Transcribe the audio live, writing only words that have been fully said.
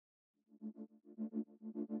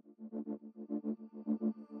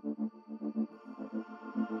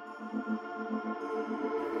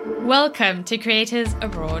Welcome to Creators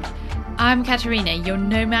Abroad. I'm Katarina, your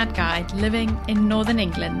nomad guide living in Northern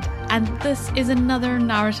England, and this is another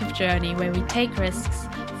narrative journey where we take risks,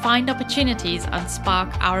 find opportunities, and spark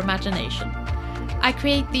our imagination. I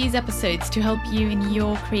create these episodes to help you in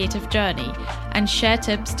your creative journey and share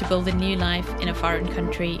tips to build a new life in a foreign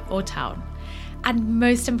country or town. And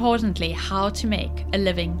most importantly, how to make a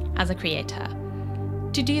living as a creator.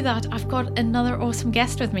 To do that, I've got another awesome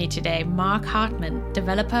guest with me today, Mark Hartman,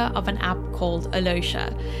 developer of an app called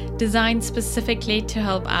Alosha, designed specifically to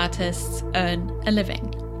help artists earn a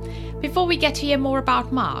living. Before we get to hear more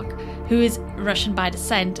about Mark, who is Russian by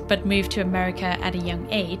descent but moved to America at a young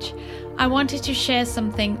age, I wanted to share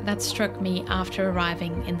something that struck me after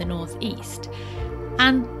arriving in the Northeast.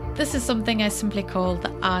 And this is something I simply call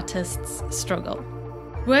the artist's struggle.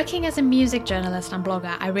 Working as a music journalist and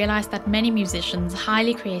blogger, I realized that many musicians,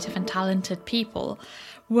 highly creative and talented people,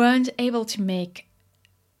 weren't able to make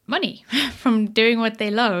money from doing what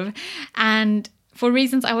they love. And for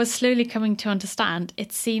reasons I was slowly coming to understand,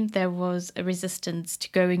 it seemed there was a resistance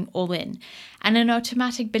to going all in and an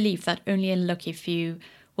automatic belief that only a lucky few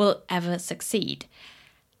will ever succeed.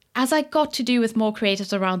 As I got to do with more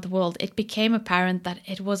creatives around the world, it became apparent that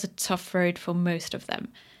it was a tough road for most of them.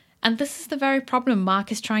 And this is the very problem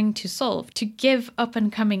Mark is trying to solve, to give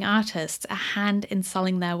up-and-coming artists a hand in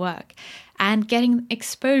selling their work and getting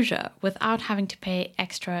exposure without having to pay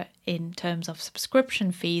extra in terms of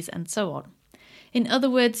subscription fees and so on. In other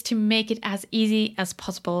words, to make it as easy as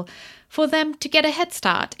possible for them to get a head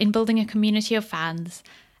start in building a community of fans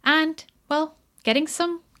and, well, getting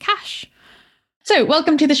some cash. So,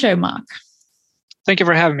 welcome to the show, Mark. Thank you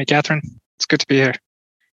for having me, Catherine. It's good to be here.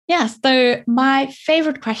 Yes, so my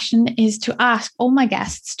favorite question is to ask all my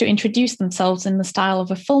guests to introduce themselves in the style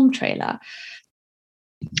of a film trailer.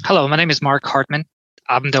 Hello, my name is Mark Hartman.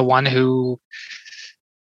 I'm the one who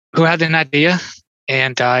had an idea,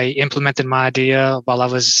 and I implemented my idea while I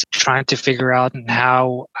was trying to figure out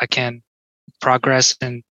how I can progress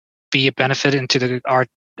and be a benefit into the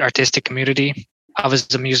artistic community. I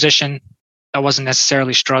was a musician. I wasn't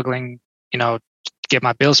necessarily struggling, to get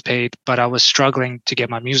my bills paid, but I was struggling to get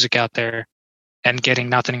my music out there and getting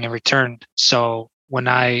nothing in return. So when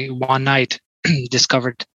I one night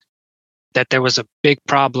discovered that there was a big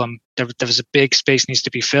problem, there was a big space needs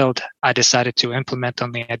to be filled, I decided to implement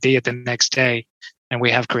on the idea the next day, and we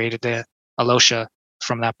have created the Alosha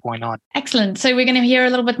from that point on. Excellent. So we're going to hear a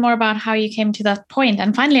little bit more about how you came to that point.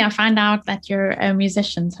 And finally, I found out that you're a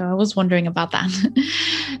musician, so I was wondering about that.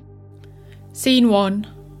 Scene 1.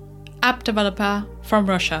 App developer from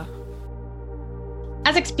Russia.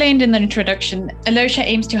 As explained in the introduction, Alosha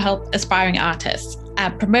aims to help aspiring artists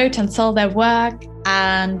promote and sell their work,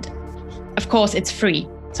 and of course it's free,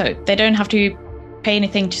 so they don't have to pay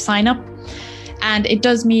anything to sign up, and it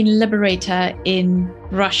does mean liberator in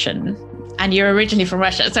Russian. And you're originally from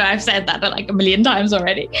Russia, so I've said that like a million times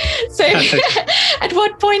already. So at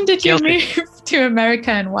what point did you move to America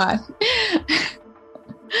and why?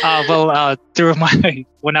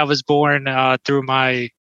 When I was born, through my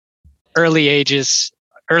early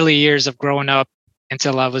years of growing up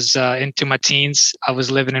until I was into my teens, I was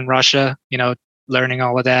living in Russia, learning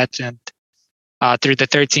all of that. And through the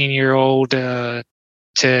 13-year-old to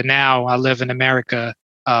now, I live in America.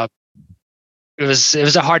 It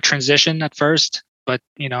was a hard transition at first, but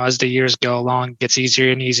as the years go along, it gets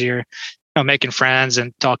easier and easier. Making friends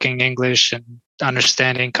and talking English and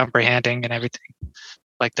understanding, comprehending, and everything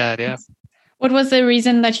like that. Yeah. What was the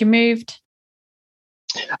reason that you moved?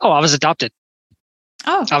 Oh, I was adopted.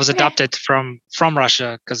 Oh, I was adopted from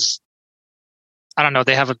Russia because I don't know.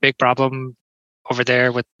 They have a big problem over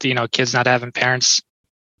there with kids not having parents,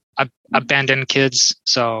 abandoned kids.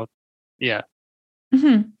 So, yeah.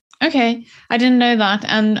 Mm-hmm. Okay, I didn't know that.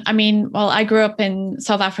 And I mean, well, I grew up in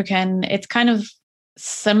South Africa, and it's kind of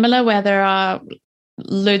similar where there are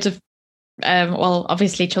loads of,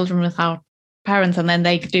 obviously children without parents, and then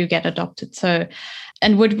they do get adopted. So,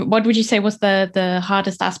 and what would you say was the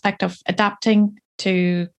hardest aspect of adapting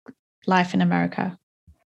to life in America?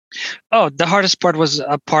 Oh, the hardest part was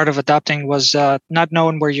a part of adopting was not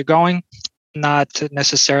knowing where you're going, not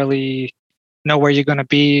necessarily know where you're going to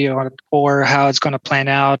be or how it's going to plan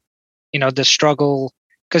out. The struggle,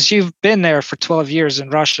 because you've been there for 12 years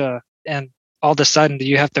in Russia, and all of a sudden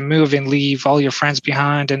you have to move and leave all your friends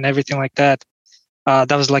behind and everything like that.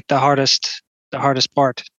 That was like the hardest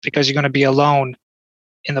part, because you're going to be alone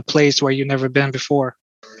in a place where you've never been before.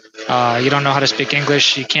 You don't know how to speak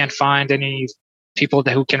English. You can't find any people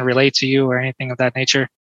who can relate to you or anything of that nature.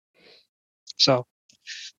 So,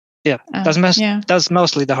 yeah, that's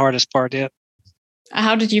mostly the hardest part. Yeah.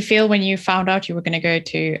 How did you feel when you found out you were going to go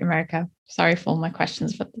to America? Sorry for all my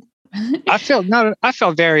questions, but I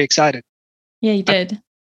felt very excited. Yeah, you did.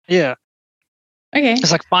 Yeah. Okay.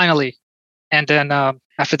 It's like finally. And then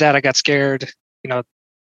after that, I got scared.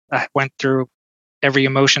 I went through every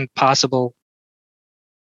emotion possible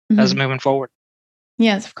as moving forward.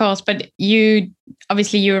 Yes, of course. But you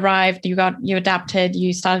arrived, you adapted,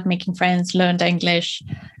 you started making friends, learned English,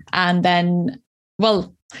 and then,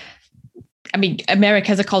 well, I mean,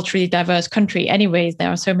 America is a culturally diverse country anyways. There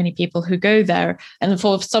are so many people who go there. And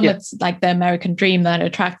for some, it's like the American dream that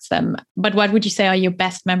attracts them. But what would you say are your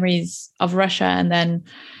best memories of Russia? And then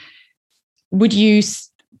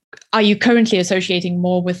are you currently associating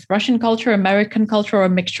more with Russian culture, American culture, or a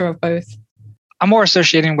mixture of both? I'm more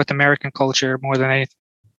associating with American culture more than anything.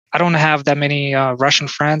 I don't have that many Russian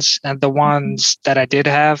friends. And the ones that I did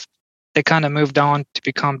have, they kind of moved on to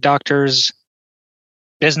become doctors,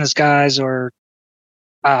 business guys, or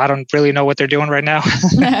I don't really know what they're doing right now.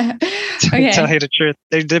 To tell you the truth,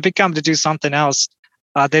 they become to do something else.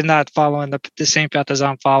 They're not following the same path as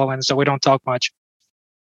I'm following, so we don't talk much.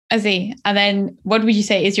 I see. And then what would you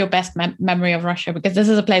say is your best memory of Russia? Because this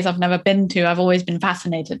is a place I've never been to. I've always been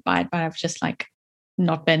fascinated by it, but I've just I've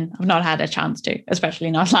not had a chance to,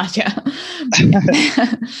 especially not last year.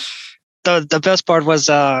 The best part was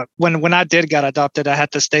when I did get adopted, I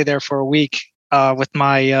had to stay there for a week with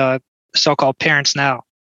my so-called parents now.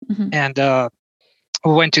 And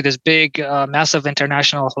we went to this big, massive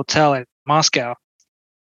international hotel in Moscow.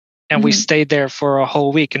 And we stayed there for a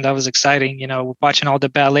whole week, and that was exciting. Watching all the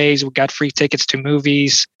ballets, we got free tickets to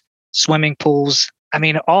movies, swimming pools. I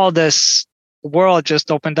mean, all this world just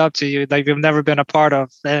opened up to you like you've never been a part of.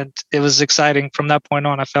 And it was exciting. From that point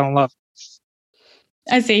on, I fell in love.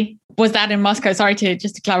 I see. Was that in Moscow? Sorry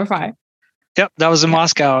just to clarify. Yep, that was in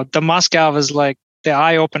Moscow. The Moscow was like the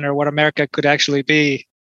eye opener, what America could actually be.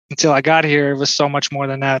 Until I got here, it was so much more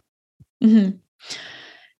than that.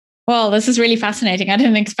 Well, this is really fascinating. I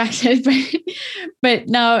didn't expect it, but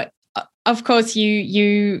now, of course,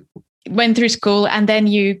 you went through school and then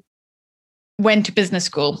you went to business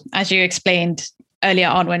school, as you explained earlier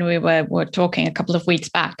on when we were talking a couple of weeks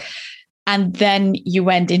back. And then you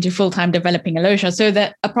went into full-time developing Alosha. So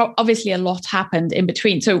that obviously a lot happened in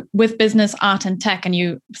between. So with business, art, and tech, and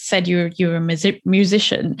you said you're a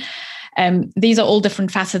musician. These are all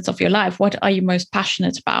different facets of your life. What are you most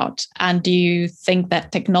passionate about? And do you think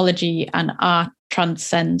that technology and art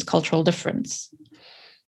transcend cultural difference?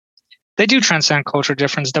 They do transcend cultural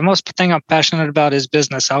difference. The most thing I'm passionate about is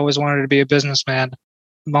business. I always wanted to be a businessman.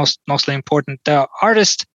 Mostly important. The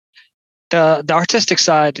artistic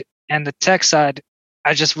side and the tech side,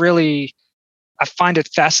 I find it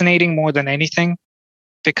fascinating more than anything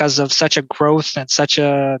because of such a growth and such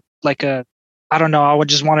I don't know. I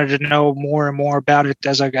just wanted to know more and more about it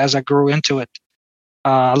as I grew into it.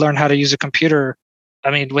 I learned how to use a computer.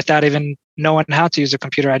 I mean, without even knowing how to use a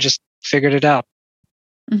computer, I just figured it out.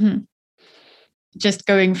 Just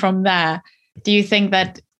going from there, do you think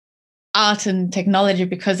that art and technology,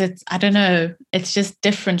 because it's just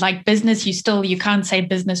different, like business, you can't say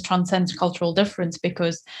business transcends cultural difference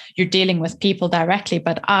because you're dealing with people directly,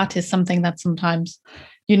 but art is something that sometimes,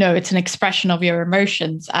 it's an expression of your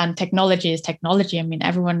emotions, and technology is technology. I mean,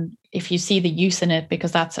 everyone, if you see the use in it,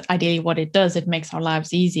 because that's ideally what it does, it makes our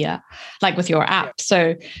lives easier, like with your app.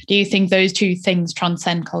 So do you think those two things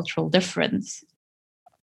transcend cultural difference?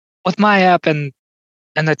 With my app and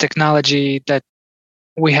the technology that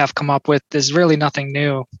we have come up with, is really nothing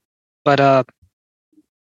new, but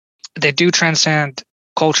they do transcend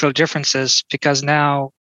cultural differences, because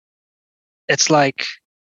now it's like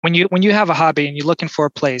when you have a hobby and you're looking for a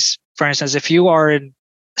place. For instance, if you are in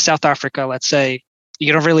South Africa, let's say,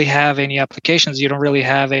 you don't really have any applications, you don't really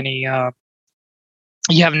have any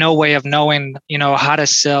you have no way of knowing how to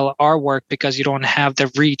sell artwork because you don't have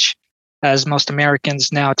the reach as most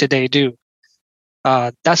Americans now today do.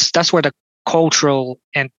 That's where the cultural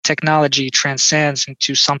and technology transcends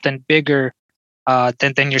into something bigger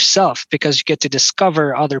than yourself, because you get to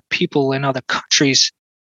discover other people in other countries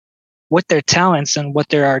with their talents and what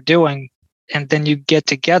they are doing, and then you get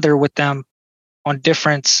together with them on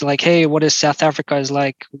different, like, hey, what is South Africa is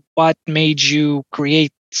like? What made you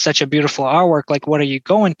create such a beautiful artwork? Like, what are you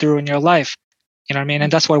going through in your life? You know what I mean?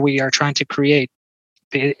 And that's what we are trying to create.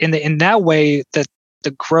 In that way, that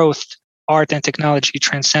the growth, art and technology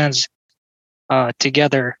transcends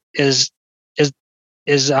together is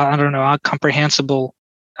I don't know, incomprehensible.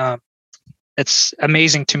 It's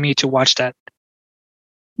amazing to me to watch that.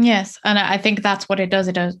 Yes, and I think that's what it does.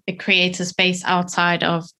 It creates a space outside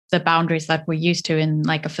of the boundaries that we're used to in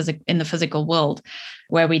like in the physical world,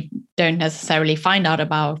 where we don't necessarily find out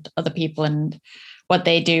about other people and what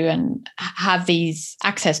they do and have these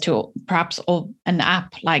access to perhaps an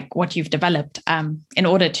app like what you've developed in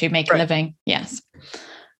order to make a living. Yes.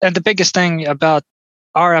 And the biggest thing about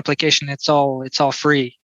our application, it's all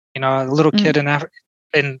free. You know, a little kid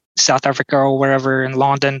in South Africa or wherever in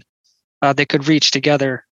London, they could reach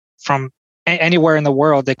together from anywhere in the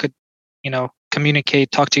world. They could, you know,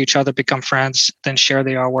 communicate, talk to each other, become friends, then share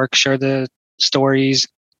the artwork, share the stories,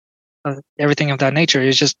 everything of that nature.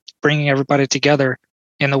 Is just bringing everybody together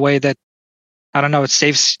in the way that, I don't know, it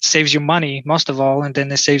saves you money most of all, and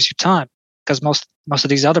then it saves you time, because most of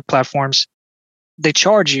these other platforms, they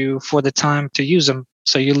charge you for the time to use them.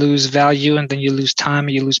 So you lose value, and then you lose time,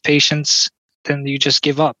 you lose patience, then you just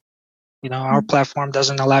give up. You know, our platform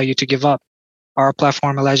doesn't allow you to give up. Our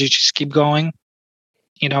platform allows you to just keep going.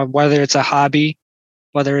 You know, whether it's a hobby,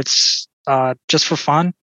 whether it's just for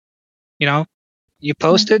fun, you know, you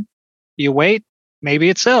post it, you wait, maybe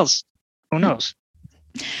it sells. Who knows?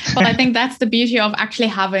 Well, I think that's the beauty of actually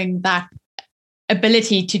having that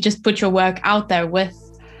ability to just put your work out there with,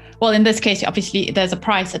 well, in this case, obviously there's a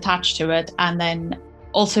price attached to it. And then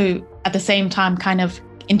also at the same time, kind of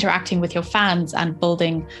interacting with your fans and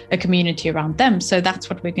building a community around them. So that's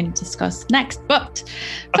what we're going to discuss next. But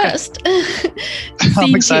first,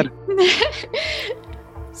 I'm excited.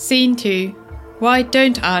 Scene 2. Why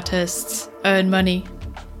don't artists earn money?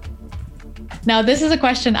 Now, this is a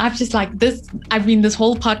question I've just like this. I mean, this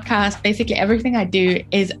whole podcast, basically everything I do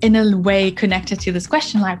is in a way connected to this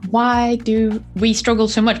question. Like, why do we struggle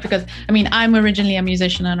so much? Because I mean, I'm originally a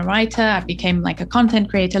musician and a writer. I became like a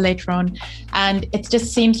content creator later on. And it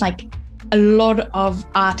just seems like a lot of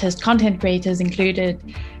artists, content creators included,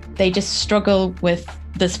 they just struggle with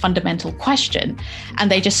this fundamental question,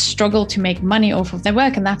 and they just struggle to make money off of their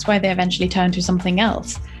work. And that's why they eventually turn to something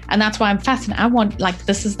else. And that's why I'm fascinated. I want, like,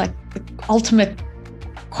 this is like the ultimate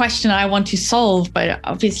question I want to solve, but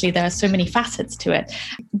obviously there are so many facets to it.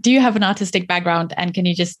 Do you have an artistic background? And can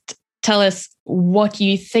you just tell us what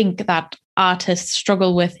you think that artists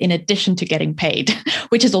struggle with in addition to getting paid,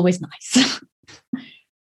 which is always nice?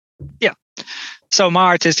 Yeah. So my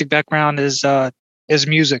artistic background is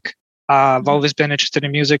music. I've always been interested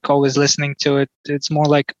in music, always listening to it. It's more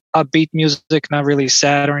like upbeat music, not really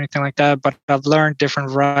sad or anything like that. But I've learned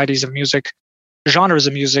different varieties of music, genres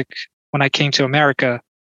of music when I came to America.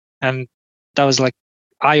 And that was like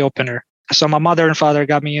eye opener. So my mother and father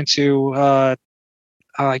got me into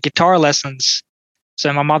guitar lessons.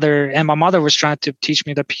 So my mother was trying to teach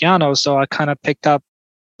me the piano. So I kind of picked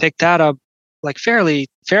that up like fairly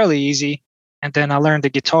easy. And then I learned the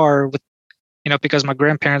guitar with, you know, because my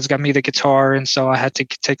grandparents got me the guitar, and so I had to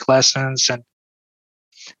take lessons and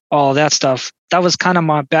all that stuff. That was kind of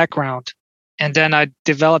my background. And then I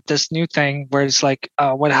developed this new thing where it's like,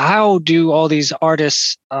 how do all these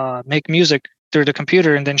artists make music through the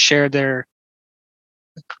computer and then share their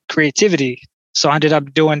creativity? So I ended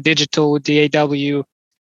up doing digital DAW.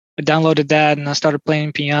 I downloaded that and I started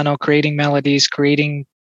playing piano, creating melodies, creating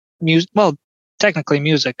music. Well, technically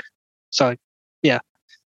music. So yeah.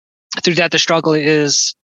 Through that, the struggle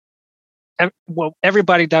is,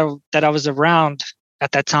 everybody that I was around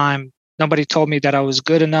at that time, nobody told me that I was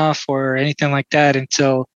good enough or anything like that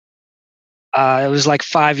until it was like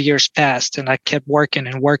 5 years passed, and I kept working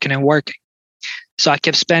and working and working. So I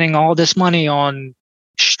kept spending all this money on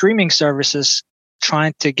streaming services,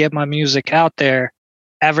 trying to get my music out there,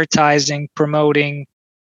 advertising, promoting,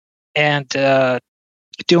 and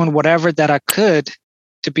doing whatever that I could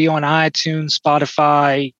to be on iTunes,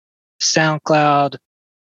 Spotify, SoundCloud,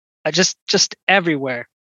 just everywhere.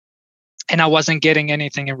 And I wasn't getting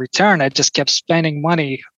anything in return. I just kept spending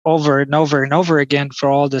money over and over and over again for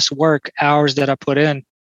all this work, hours that I put in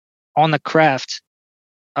on the craft.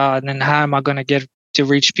 And then how am I going to get to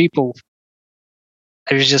reach people?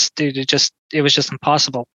 It was just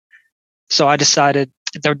impossible. So I decided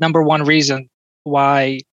the number one reason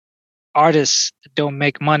why artists don't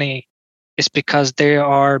make money is because there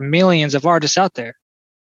are millions of artists out there.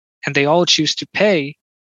 And they all choose to pay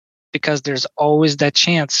because there's always that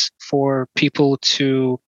chance for people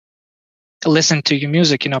to listen to your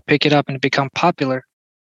music, you know, pick it up and become popular.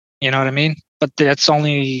 You know what I mean? But that's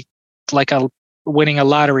only like winning a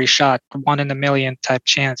lottery shot, 1 in a million type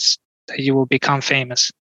chance that you will become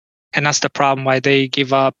famous. And that's the problem why they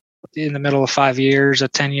give up in the middle of 5 years or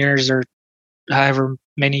 10 years or however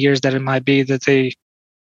many years that it might be, that they,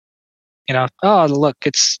 you know, oh, look,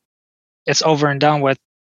 it's over and done with.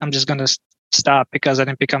 I'm just going to stop because I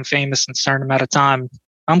didn't become famous in a certain amount of time.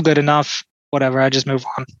 I'm good enough, whatever. I just move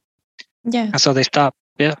on. Yeah. And so they stop.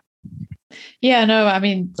 Yeah. Yeah, no, I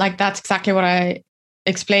mean, like that's exactly what I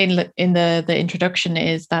explained in the introduction,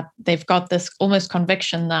 is that they've got this almost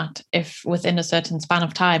conviction that if within a certain span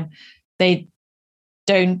of time they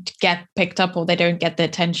don't get picked up or they don't get the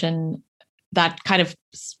attention that kind of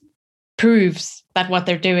proves that what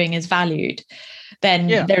they're doing is valued, then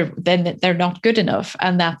they're not good enough.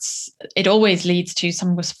 And it always leads to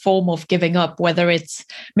some form of giving up, whether it's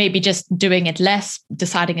maybe just doing it less,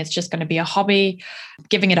 deciding it's just going to be a hobby,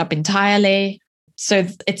 giving it up entirely. So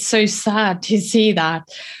it's so sad to see that,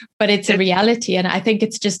 but it's a reality. And I think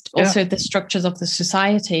it's just also the structures of the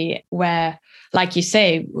society where, like you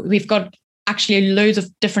say, we've got actually loads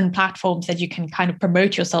of different platforms that you can kind of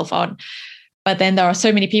promote yourself on. But then there are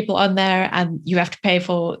so many people on there and you have to pay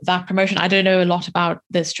for that promotion. I don't know a lot about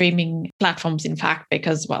the streaming platforms, in fact,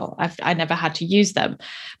 because, well, I never had to use them.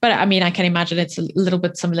 But I mean, I can imagine it's a little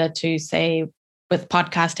bit similar to, say, with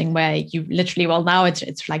podcasting, where you literally, well, now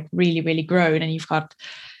it's like really, really grown and you've got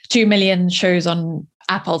 2 million shows on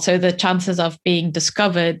Apple. So the chances of being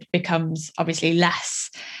discovered becomes obviously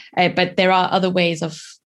less. But there are other ways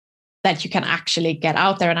that you can actually get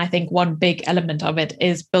out there. And I think one big element of it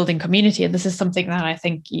is building community. And this is something that I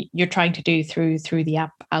think you're trying to do through the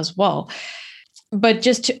app as well. But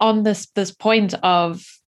just on this point of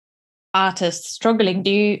artists struggling,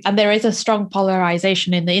 and there is a strong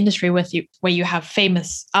polarization in the industry where you have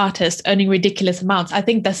famous artists earning ridiculous amounts. I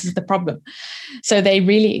think this is the problem. So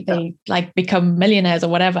they like become millionaires or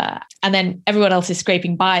whatever. And then everyone else is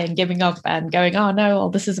scraping by and giving up and going, oh no, well,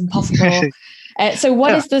 this is impossible. So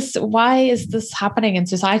what is this? Why is this happening in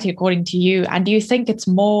society, according to you? And do you think it's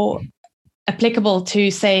more applicable to,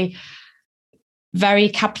 say, very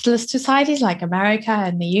capitalist societies like America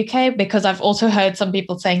and the UK? Because I've also heard some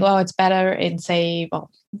people saying, well, it's better in, say, well,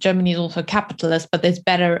 Germany is also capitalist, but it's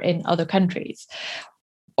better in other countries.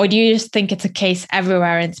 Or do you just think it's a case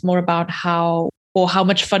everywhere and it's more about how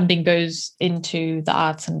much funding goes into the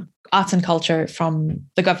arts and culture from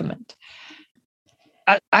the government?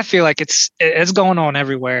 I feel like it's going on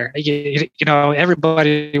everywhere. You know,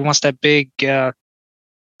 everybody wants that big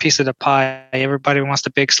piece of the pie. Everybody wants the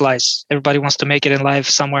big slice. Everybody wants to make it in life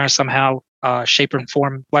somewhere, somehow, shape and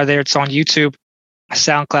form, whether it's on YouTube,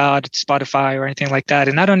 SoundCloud, Spotify, or anything like that.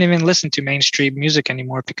 And I don't even listen to mainstream music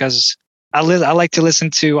anymore because I like to listen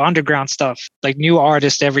to underground stuff, like new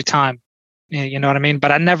artists every time. You know what I mean?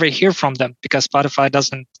 But I never hear from them because Spotify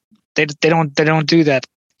doesn't. They don't do that.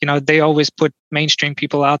 You know, they always put mainstream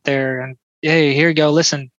people out there and, hey, here you go,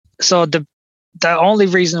 listen. So the only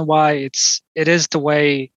reason why it is the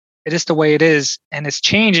way it is, and it's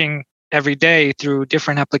changing every day through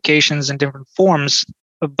different applications and different forms,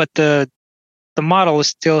 but the model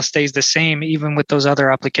still stays the same even with those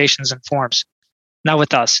other applications and forms. Not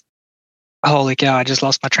with us. Holy cow, I just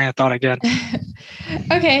lost my train of thought again.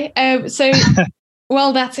 Okay, so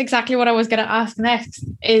well, that's exactly what I was going to ask next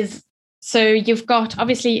is, so you've got,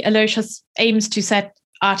 obviously, Alocia aims to set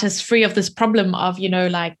artists free of this problem of, you know,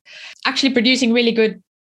 like actually producing really good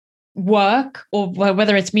work, or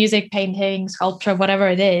whether it's music, painting, sculpture, whatever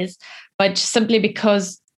it is, but simply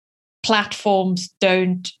because platforms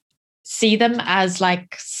don't see them as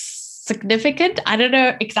like significant. I don't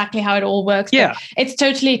know exactly how it all works. Yeah, but it's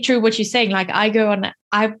totally true what you're saying. Like I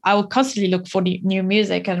will constantly look for new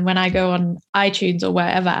music, and when I go on iTunes or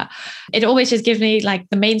wherever, it always just gives me like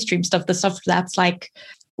the mainstream stuff, the stuff that's like,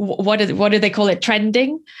 what do they call it,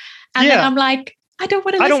 trending? And then I'm like, I don't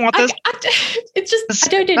want to. I don't want this. It's just I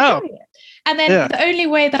don't enjoy it. And then the only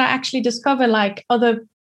way that I actually discover like other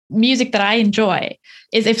music that I enjoy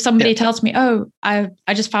is if somebody tells me, oh, I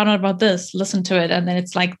just found out about this, listen to it. And then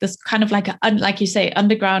it's like this kind of like, like you say,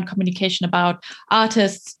 underground communication about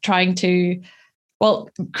artists trying to, well,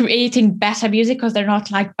 creating better music because they're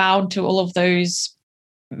not like bound to all of those,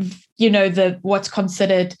 you know, what's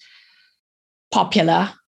considered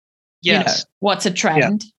popular, you know, what's a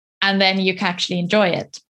trend, and then you can actually enjoy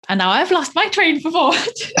it. And now I've lost my train of thought.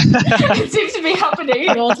 It seems to be happening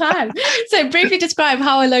all the time. So briefly describe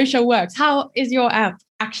how Alocia works. How is your app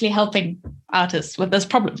actually helping artists with this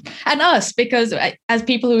problem? And us, because as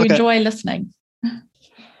people who enjoy listening.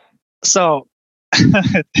 So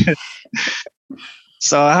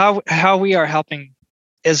how we are helping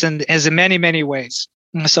is in many, many ways.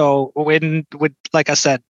 So like I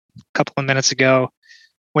said a couple of minutes ago,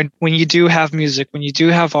 when you do have music, when you do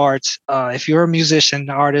have art, if you're a musician,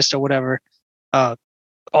 artist, or whatever,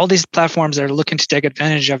 all these platforms are looking to take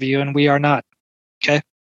advantage of you, and we are not. Okay,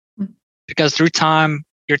 because through time,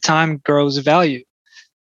 your time grows value.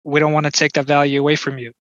 We don't want to take that value away from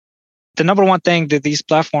you. The number one thing that these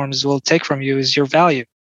platforms will take from you is your value,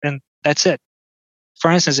 and that's it. for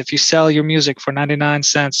instance, if you sell your music for 99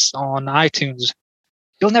 cents on iTunes,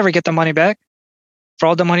 you'll never get the money back. For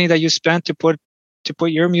all the money that you spent to put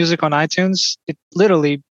your music on iTunes, it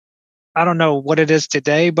literally, I don't know what it is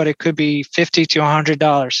today, but it could be $50 to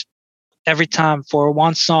 $100 every time for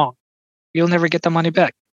one song. You'll never get the money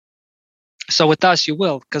back. So with us, you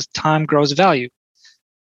will, because time grows value,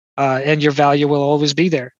 and your value will always be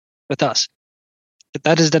there with us. But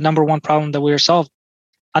that is the number one problem that we are solving.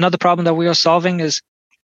 Another problem that we are solving is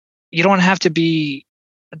you don't have to be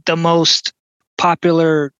the most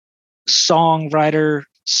popular songwriter,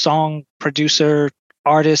 song producer,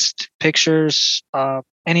 artist, pictures,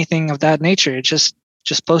 anything of that nature. Just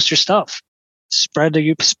post your stuff. Spread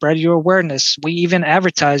your awareness. We even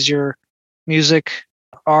advertise your music,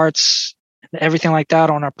 arts, everything like that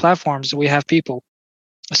on our platforms. We have people.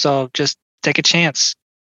 So just take a chance.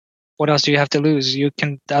 What else do you have to lose? You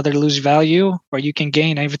can either lose value or you can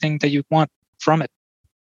gain everything that you want from it.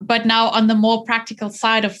 But now on the more practical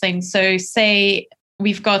side of things, so say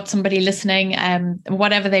we've got somebody listening,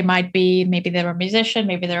 whatever they might be, maybe they're a musician,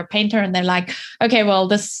 maybe they're a painter, and they're like, okay, well,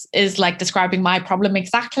 this is like describing my problem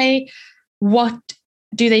exactly. What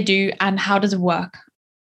do they do and how does it work?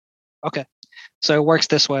 Okay. So it works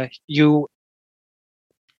this way. You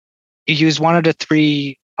use one of the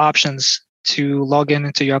three options to log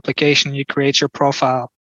into your application. You create your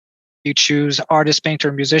profile. You choose artist,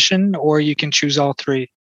 painter, musician, or you can choose all three: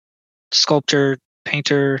 sculptor,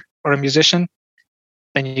 painter, or a musician.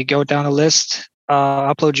 Then you go down a list,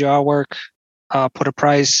 upload your artwork, put a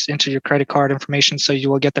price, enter your credit card information so you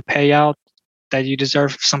will get the payout that you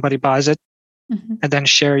deserve if somebody buys it, and then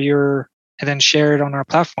share it on our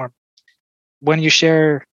platform. When you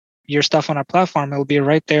share your stuff on our platform, it will be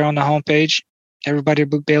right there on the homepage. Everybody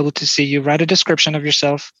will be able to see you. Write a description of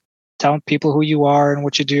yourself, tell people who you are and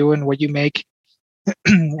what you do and what you make,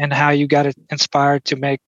 and how you got inspired to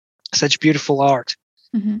make such beautiful art.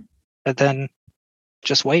 And then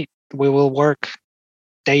just wait. We will work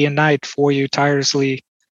day and night for you tirelessly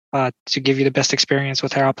to give you the best experience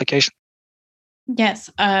with our application. Yes,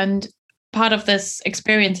 and part of this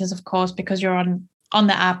experience is, of course, because you're on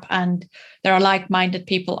the app and there are like-minded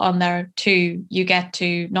people on there too. You get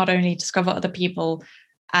to not only discover other people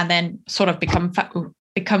and then sort of become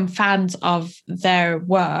fans of their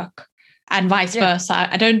work, and vice versa.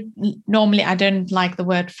 I don't like the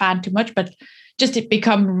word fan too much, but just to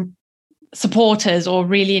become supporters or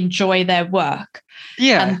really enjoy their work.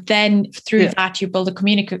 And then through that you build a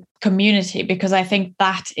community, because I think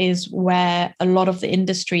that is where a lot of the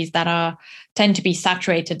industries that tend to be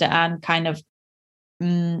saturated and kind of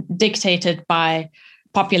dictated by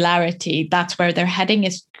popularity, that's where they're heading,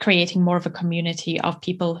 is creating more of a community of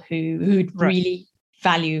people who really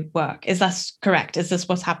value work. Is that correct? Is this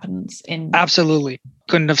what happens in? Absolutely.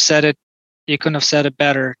 Couldn't have said it. You couldn't have said it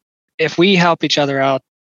better. If we help each other out,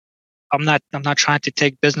 I'm not trying to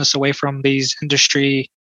take business away from these industry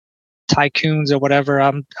tycoons or whatever.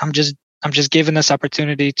 I'm just giving this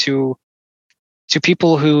opportunity to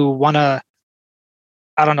people who want to,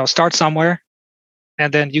 I don't know, start somewhere,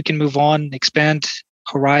 and then you can move on, expand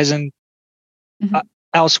horizon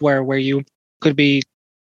elsewhere where you could be.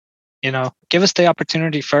 Give us the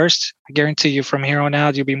opportunity first. I guarantee you, from here on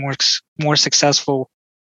out, you'll be more successful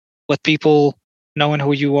with people knowing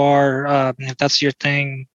who you are. If that's your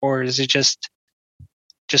thing, or is it just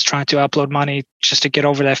trying to upload money just to get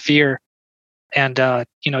over that fear? And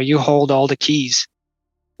you hold all the keys,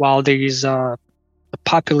 while these the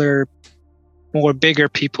popular, more bigger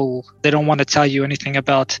people, they don't want to tell you anything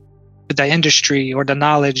about the industry or the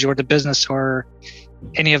knowledge or the business or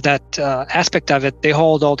any of that aspect of it. They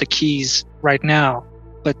hold all the keys right now,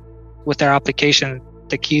 but with their application,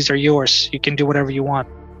 the keys are yours. You can do whatever you want.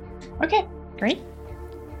 Okay, great.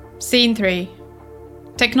 Scene 3.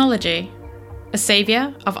 Technology, a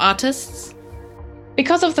savior of artists.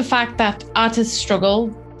 Because of the fact that artists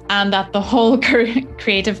struggle and that the whole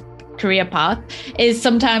creative career path is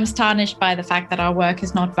sometimes tarnished by the fact that our work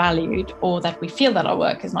is not valued, or that we feel that our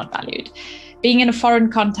work is not valued, being in a foreign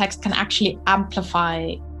context can actually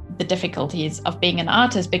amplify the difficulties of being an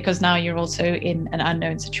artist, because now you're also in an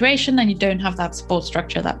unknown situation and you don't have that support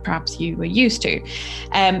structure that perhaps you were used to.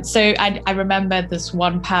 So I remember this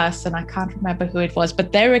one person, I can't remember who it was,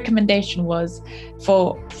 but their recommendation was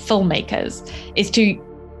for filmmakers is to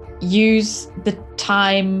use the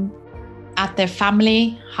time at their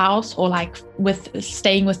family house, or like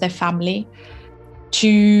staying with their family,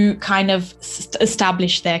 to kind of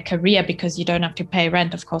establish their career, because you don't have to pay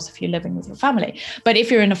rent, of course, if you're living with your family. But if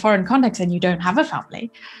you're in a foreign context and you don't have a family,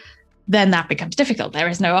 then that becomes difficult. There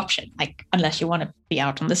is no option, like, unless you want to be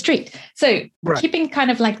out on the street. So keeping kind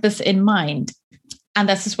of like this in mind, And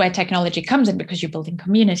this is where technology comes in because you're building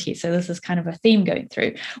community. So this is kind of a theme going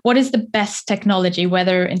through. What is the best technology,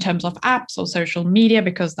 whether in terms of apps or social media,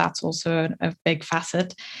 because that's also a big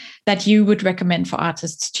facet, that you would recommend for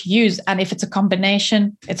artists to use? And if it's a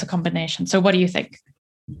combination, it's a combination. So what do you think?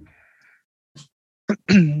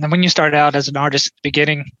 When you start out as an artist at the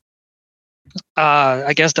beginning,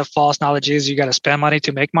 I guess the false knowledge is you got to spend money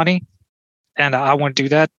to make money. And I won't do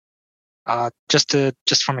that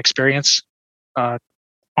just from experience.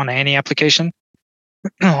 On any application,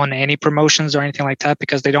 on any promotions or anything like that,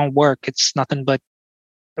 because they don't work. It's nothing but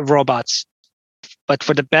robots. But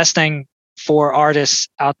for the best thing for artists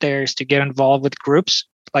out there is to get involved with groups,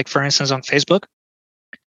 like for instance on Facebook.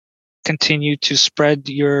 Continue to spread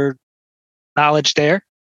your knowledge there,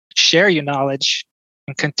 share your knowledge,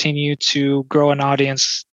 and continue to grow an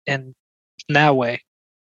audience in that way.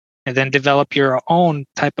 And then develop your own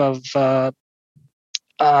type of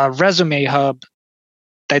resume hub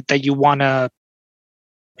that you want to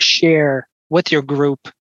share with your group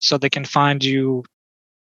so they can find you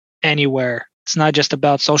anywhere. It's not just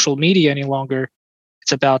about social media any longer.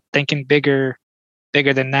 It's about thinking bigger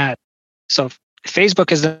than that. So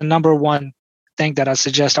Facebook is the number one thing that I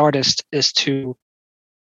suggest artists is to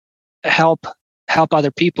help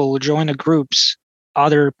other people join the groups,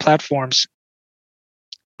 other platforms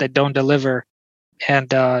that don't deliver, and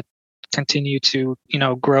continue to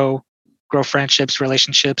grow friendships,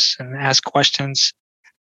 relationships, and ask questions.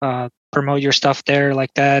 Promote your stuff there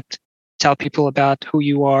like that. Tell people about who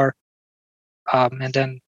you are, and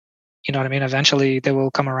then you know what I mean. Eventually, they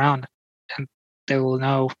will come around and they will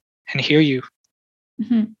know and hear you.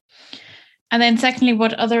 Mm-hmm. And then, secondly,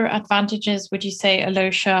 what other advantages would you say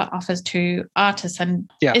Alosia offers to artists? And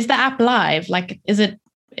is the app live? Like, it's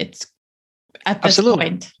at this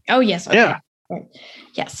point? Oh, yes. Okay. Yeah. Right.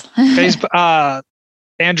 Yes. Facebook,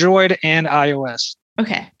 Android and iOS.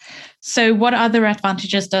 Okay. So what other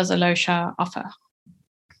advantages does Alosia offer?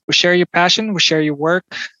 We share your passion. We share your work.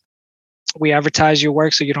 We advertise your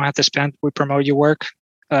work so you don't have to spend. We promote your work.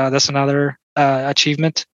 That's another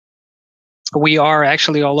achievement. We are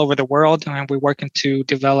actually all over the world, and we're working to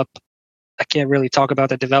develop. I can't really talk about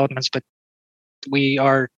the developments, but we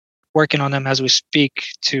are working on them as we speak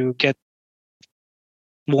to get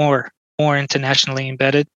more internationally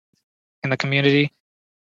embedded in the community.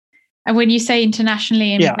 And when you say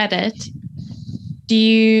internationally embedded,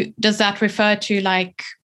 does that refer to like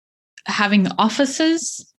having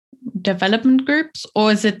offices, development groups,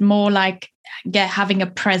 or is it more like having a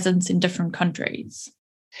presence in different countries?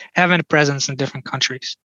 Having a presence in different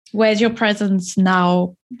countries. Where's your presence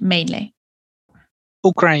now mainly?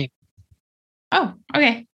 Ukraine. Oh,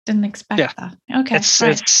 okay. Didn't expect that. Okay.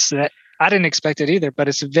 It's I didn't expect it either, but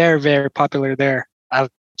it's very, very popular there.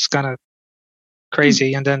 It's kind of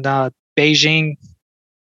crazy. And then Beijing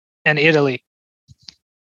and Italy.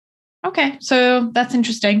 Okay, so that's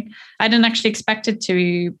interesting. I didn't actually expect it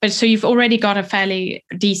to, but so you've already got a fairly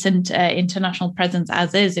decent international presence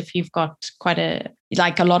as is, if you've got quite a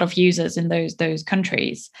lot of users in those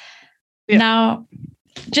countries. Yeah. Now,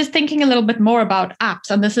 just thinking a little bit more about apps,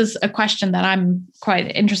 and this is a question that I'm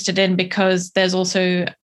quite interested in because there's also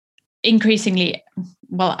increasingly,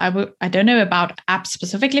 well, I don't know about apps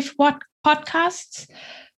specifically for what podcasts,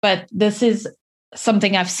 but this is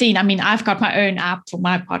something I've seen. I mean, I've got my own app for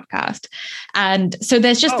my podcast. And so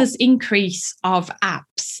there's just this increase of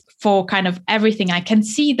apps for kind of everything. I can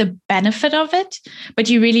see the benefit of it, but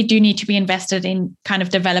you really do need to be invested in kind of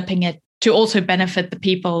developing it to also benefit the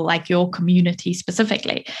people like your community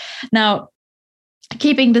specifically. Now,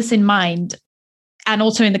 keeping this in mind, and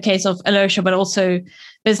also in the case of Alosia, but also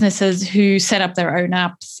businesses who set up their own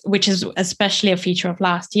apps, which is especially a feature of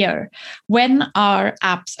last year, when are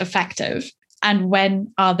apps effective? And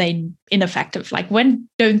when are they ineffective? Like, when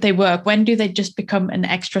don't they work? When do they just become an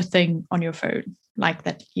extra thing on your phone, like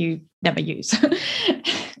that you never use?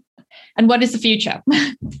 And what is the future?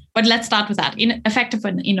 But let's start with that. Effective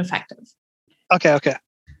and ineffective. Okay.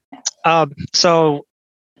 So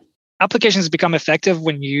applications become effective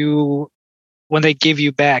when they give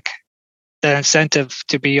you back the incentive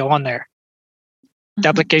to be on there. The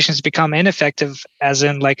applications become ineffective as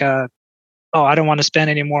in like I don't want to spend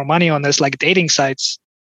any more money on this, like dating sites,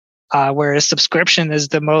 where a subscription is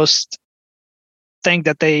the most thing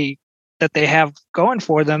that they have going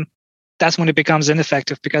for them. That's when it becomes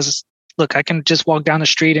ineffective because, look, I can just walk down the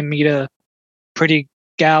street and meet a pretty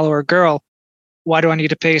gal or a girl. Why do I need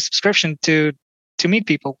to pay a subscription to meet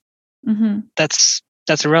people? Mm-hmm. That's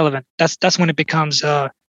irrelevant. That's when it becomes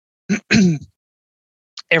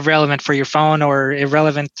irrelevant for your phone or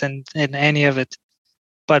irrelevant in any of it.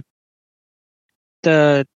 But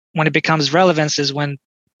the when it becomes relevance is when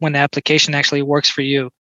the application actually works for you.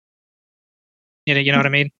 You know what I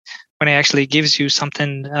mean? When it actually gives you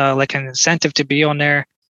something like an incentive to be on there,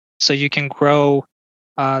 so you can grow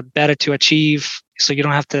better to achieve. So you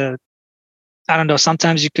don't have to. I don't know.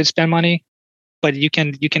 Sometimes you could spend money, but you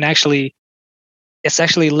can actually. It's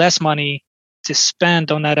actually less money to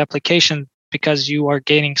spend on that application because you are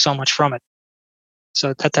gaining so much from it.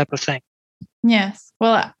 So that type of thing. Yes.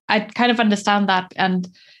 Well, I kind of understand that, and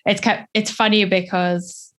it's funny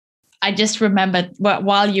because I just remembered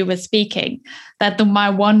while you were speaking that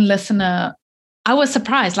my one listener, I was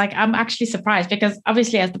surprised. Like, I'm actually surprised because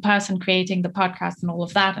obviously, as the person creating the podcast and all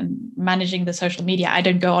of that and managing the social media, I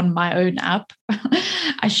don't go on my own app.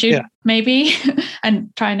 I should maybe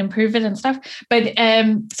and try and improve it and stuff. But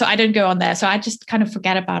so I don't go on there. So I just kind of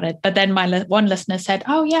forget about it. But then my one listener said,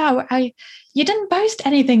 "Oh yeah, you didn't post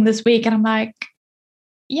anything this week," and I'm like,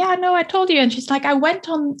 "Yeah, no, I told you." And she's like, "I went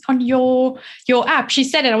on your app." She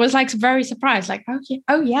said it. I was like very surprised, like,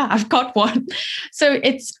 oh yeah, I've got one. So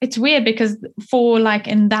it's weird because for like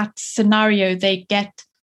in that scenario,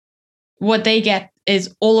 what they get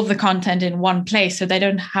is all of the content in one place. So they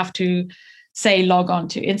don't have to say log on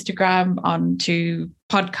to Instagram, onto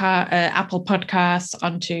Apple Podcasts,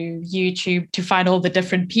 onto YouTube to find all the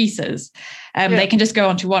different pieces. They can just go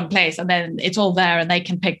onto one place and then it's all there and they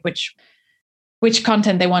can pick which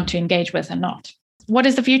content they want to engage with and not. What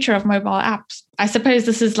is the future of mobile apps? I suppose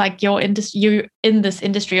this is like your industry. You in this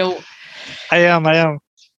industry? Or... I am.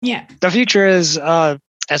 Yeah. The future is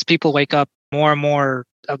as people wake up, more and more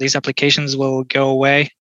of these applications will go away,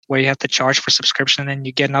 where you have to charge for subscription and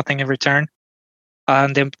you get nothing in return.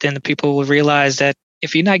 And then the people will realize that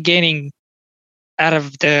if you're not gaining out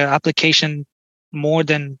of the application more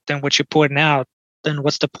than what you're putting out, then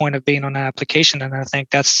what's the point of being on that application? And I think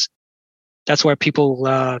that's where people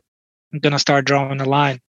going to start drawing the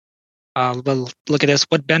line. Well, look at this.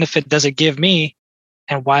 What benefit does it give me,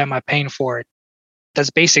 and why am I paying for it?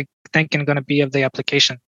 That's basic thinking going to be of the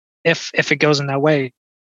application, if it goes in that way.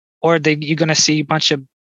 Or you're going to see a bunch of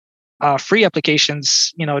free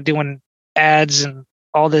applications, doing ads and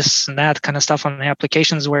all this and that kind of stuff on the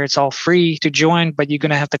applications where it's all free to join, but you're going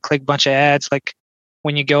to have to click a bunch of ads. Like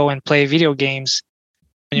when you go and play video games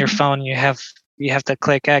on your phone, you have to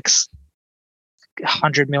click X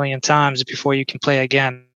 100 million times before you can play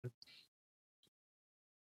again.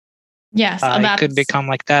 Yes, it could become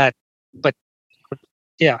like that, but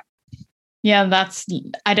yeah, that's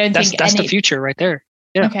the future right there.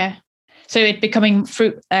 Yeah. Okay, so it becoming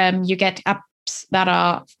free. You get apps that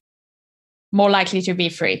are more likely to be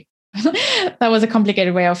free. That was a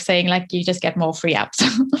complicated way of saying like you just get more free apps.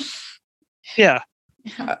 Yeah.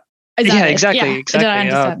 Exactly. Exactly. I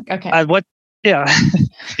understand. Okay. What? Yeah.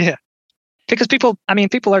 Yeah. Because people are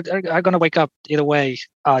going to wake up either way.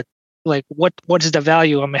 Like what is the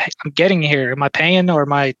value I'm getting here? Am I paying or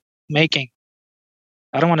am I making?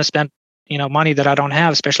 I don't want to spend money that I don't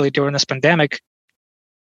have, especially during this pandemic.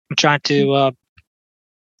 I'm trying to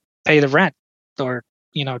pay the rent, or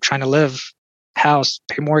trying to live, house,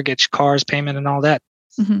 pay mortgage, cars payment, and all that.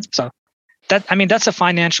 Mm-hmm. So that's a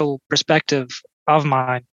financial perspective of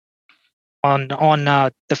mine on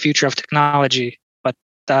the future of technology. But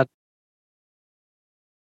that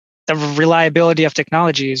the reliability of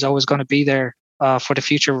technology is always going to be there for the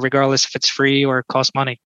future, regardless if it's free or it costs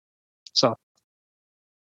money. So,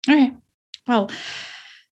 okay. Well,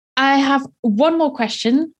 I have one more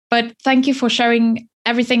question, but thank you for sharing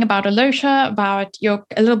everything about Alosha, about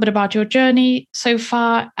a little bit about your journey so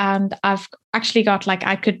far. And I've actually got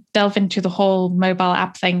I could delve into the whole mobile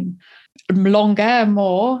app thing longer and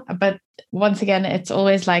more, but once again, it's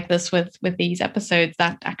always like this with these episodes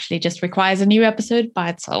that actually just requires a new episode by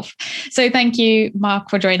itself. So thank you, Mark,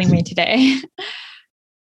 for joining me today.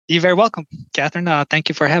 You're very welcome, Catherine. Thank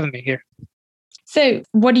you for having me here. So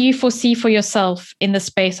what do you foresee for yourself in the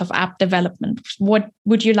space of app development? What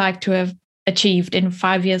would you like to have achieved in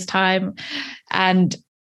 5 years' time? And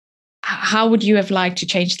how would you have liked to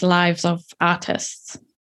change the lives of artists?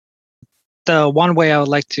 The one way I would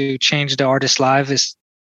like to change the artist's life is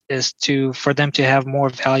for them to have more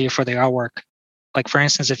value for their artwork. Like, for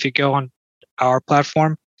instance, if you go on our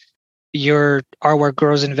platform, your artwork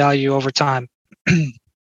grows in value over time,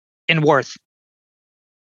 in worth.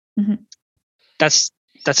 Mm-hmm.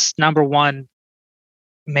 That's number one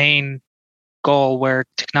main goal, where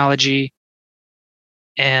technology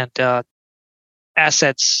and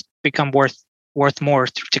assets become worth more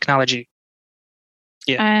through technology.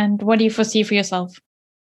 Yeah. And what do you foresee for yourself?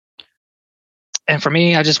 And for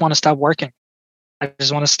me, I just want to stop working. I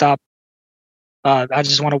just want to stop. I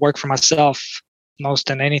just want to work for myself most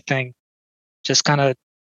than anything. Just kind of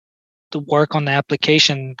to work on the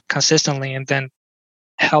application consistently and then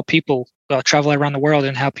help people travel around the world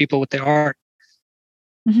and help people with their art.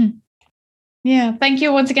 Mm-hmm. Yeah, thank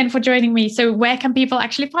you once again for joining me. So where can people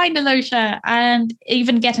actually find Alocia and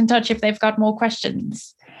even get in touch if they've got more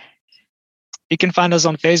questions? You can find us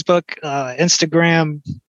on Facebook, Instagram,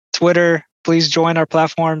 Twitter. Please join our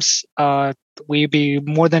platforms. We'd be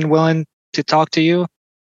more than willing to talk to you,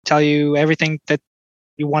 tell you everything that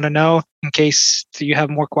you want to know in case you have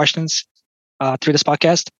more questions through this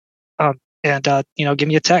podcast. And give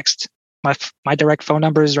me a text. My direct phone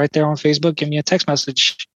number is right there on Facebook. Give me a text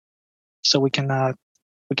message so we can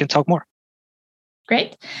talk more.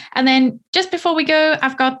 Great. And then just before we go,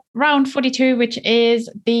 I've got round 42, which is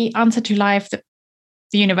the answer to life,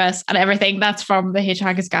 the universe, and everything. That's from The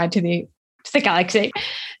Hitchhiker's Guide to the Galaxy.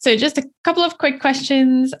 So just a couple of quick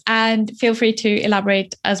questions, and feel free to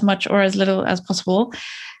elaborate as much or as little as possible.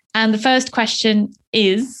 And the first question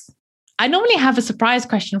is, I normally have a surprise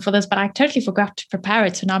question for this, but I totally forgot to prepare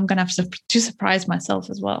it. So now I'm going to have to surprise myself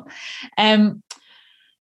as well.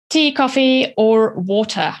 Tea, coffee, or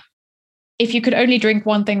water? If you could only drink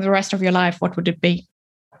one thing the rest of your life, what would it be?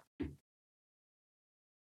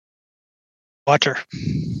 Water.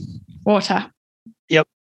 Water. Yep.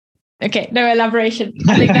 Okay, no elaboration.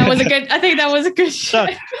 I think that was a good.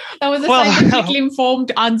 That was a scientifically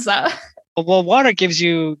informed answer. Well, water gives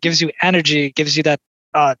you energy, gives you that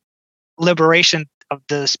liberation of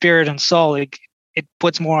the spirit and soul. It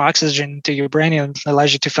puts more oxygen to your brain and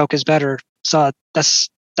allows you to focus better. So that's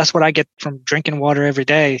what I get from drinking water every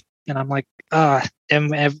day. And I'm like,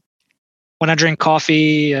 and when I drink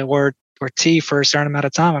coffee or tea for a certain amount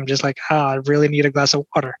of time, I'm just like, I really need a glass of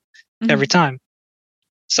water every time.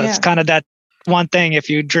 So it's kind of that one thing. If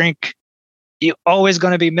you drink, you're always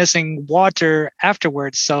going to be missing water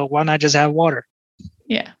afterwards. So why not just have water?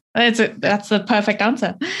 Yeah, that's the perfect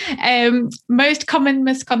answer. Most common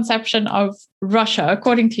misconception of Russia,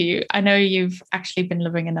 according to you. I know you've actually been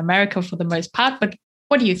living in America for the most part, but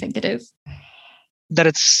what do you think it is? That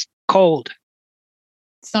it's cold.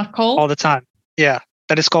 It's not cold? All the time. Yeah,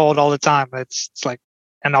 that it's cold all the time. It's like,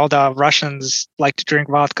 and all the Russians like to drink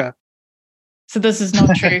vodka. So this is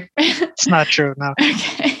not true. It's not true, no.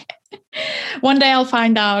 Okay. One day I'll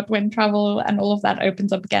find out when travel and all of that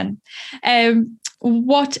opens up again.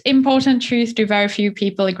 What important truth do very few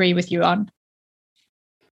people agree with you on?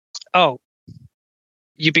 Oh,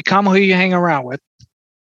 you become who you hang around with.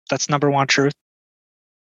 That's number one truth.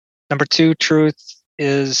 Number two truth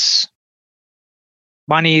is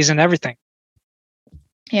money isn't everything.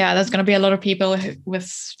 Yeah, there's going to be a lot of people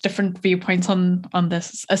with different viewpoints on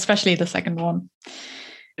this, especially the second one.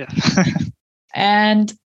 Yeah.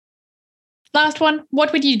 And last one,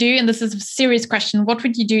 what would you do? And this is a serious question. What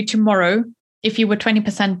would you do tomorrow if you were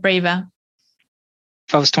 20% braver?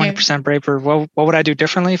 If I was 20% braver, what would I do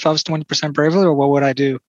differently? If I was 20% braver, or what would I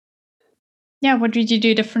do? Yeah, what would you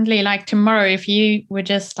do differently? Like tomorrow, if you were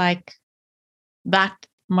just like that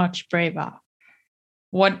much braver,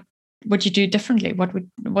 what would you do differently?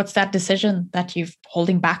 What's that decision that you're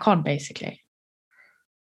holding back on, basically?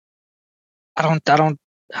 I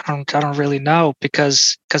don't really know,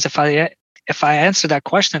 because if I answer that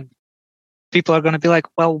question, people are going to be like,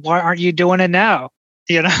 well, why aren't you doing it now?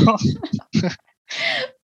 You know,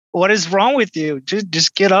 what is wrong with you?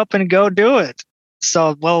 Just get up and go do it.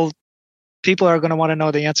 So, well, people are going to want to know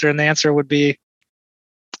the answer, and the answer would be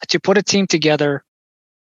to put a team together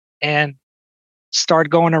and start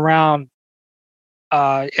going around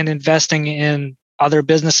and investing in other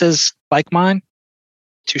businesses like mine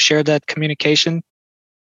to share that communication,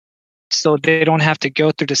 so they don't have to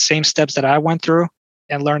go through the same steps that I went through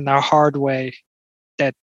and learn the hard way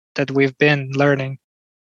that we've been learning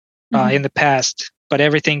in the past. But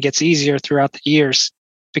everything gets easier throughout the years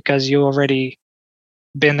because you already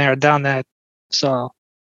been there, done that. So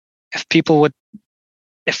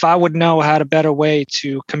if I would know how to better way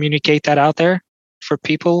to communicate that out there for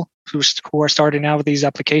people who are starting out with these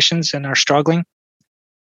applications and are struggling,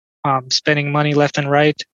 spending money left and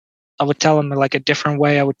right, I would tell them like a different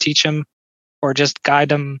way. I would teach them or just guide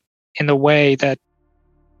them in the way that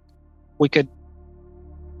we could,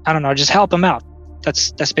 I don't know, just help them out.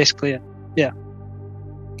 That's basically it. Yeah.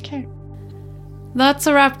 Okay. That's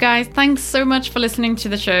a wrap, guys. Thanks so much for listening to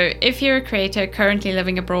the show. If you're a creator currently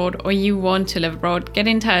living abroad or you want to live abroad, get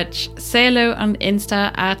in touch. Say hello on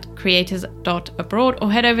Insta at creators.abroad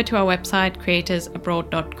or head over to our website,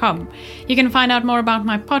 creatorsabroad.com. You can find out more about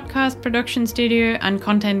my podcast, production studio, and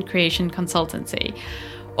content creation consultancy.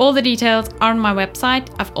 All the details are on my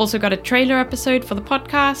website. I've also got a trailer episode for the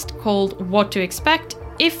podcast called What to Expect.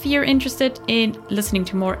 If you're interested in listening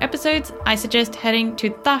to more episodes, I suggest heading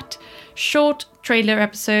to that short trailer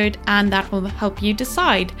episode, and that will help you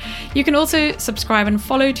decide. You can also subscribe and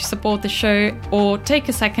follow to support the show, or take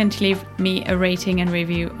a second to leave me a rating and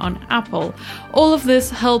review on Apple. All of this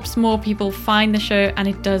helps more people find the show, and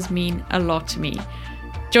it does mean a lot to me.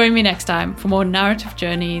 Join me next time for more narrative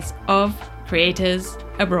journeys of creators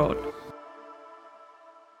abroad.